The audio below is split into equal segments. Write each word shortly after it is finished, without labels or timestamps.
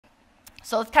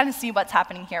So let's kind of see what's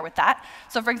happening here with that.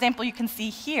 So for example, you can see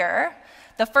here,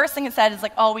 the first thing it said is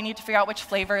like, oh, we need to figure out which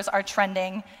flavors are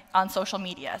trending on social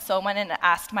media. So I went in and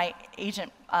asked my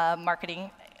agent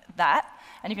marketing that.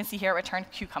 And you can see here it returned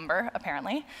cucumber,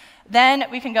 apparently. Then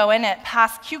we can go in and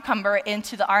pass cucumber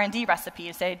into the R&D recipe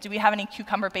to say, do we have any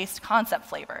cucumber-based concept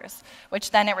flavors? Which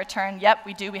then it returned, yep,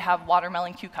 we do. We have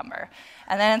watermelon cucumber.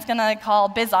 And then it's going to call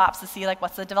BizOps to see like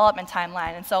what's the development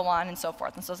timeline and so on and so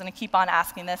forth. And so it's going to keep on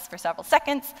asking this for several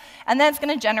seconds. And then it's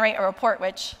going to generate a report,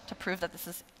 which, to prove that this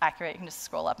is accurate, you can just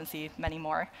scroll up and see many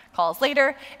more calls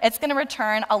later. It's going to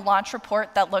return a launch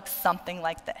report that looks something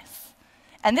like this.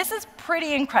 And this is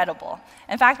pretty incredible.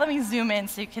 In fact, let me zoom in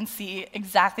so you can see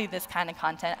exactly this kind of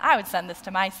content. I would send this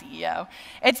to my CEO.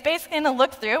 It's basically going to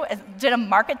look through, it did a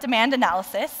market demand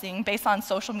analysis, seeing based on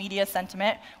social media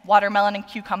sentiment, watermelon and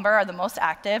cucumber are the most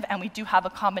active, and we do have a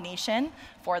combination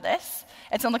for this.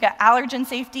 It's going to look at allergen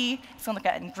safety. It's going to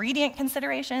look at ingredient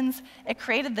considerations. It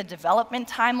created the development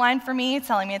timeline for me,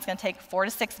 telling me it's going to take 4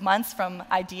 to 6 months from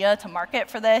idea to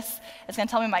market for this. It's going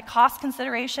to tell me my cost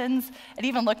considerations. It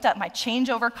even looked at my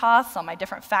changeover costs on my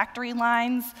different factory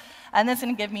lines. And then it's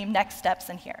going to give me next steps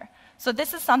in here. So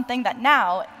this is something that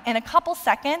now, in a couple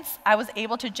seconds, I was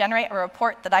able to generate a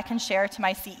report that I can share to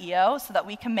my CEO so that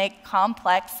we can make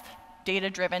complex,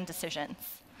 data-driven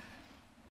decisions.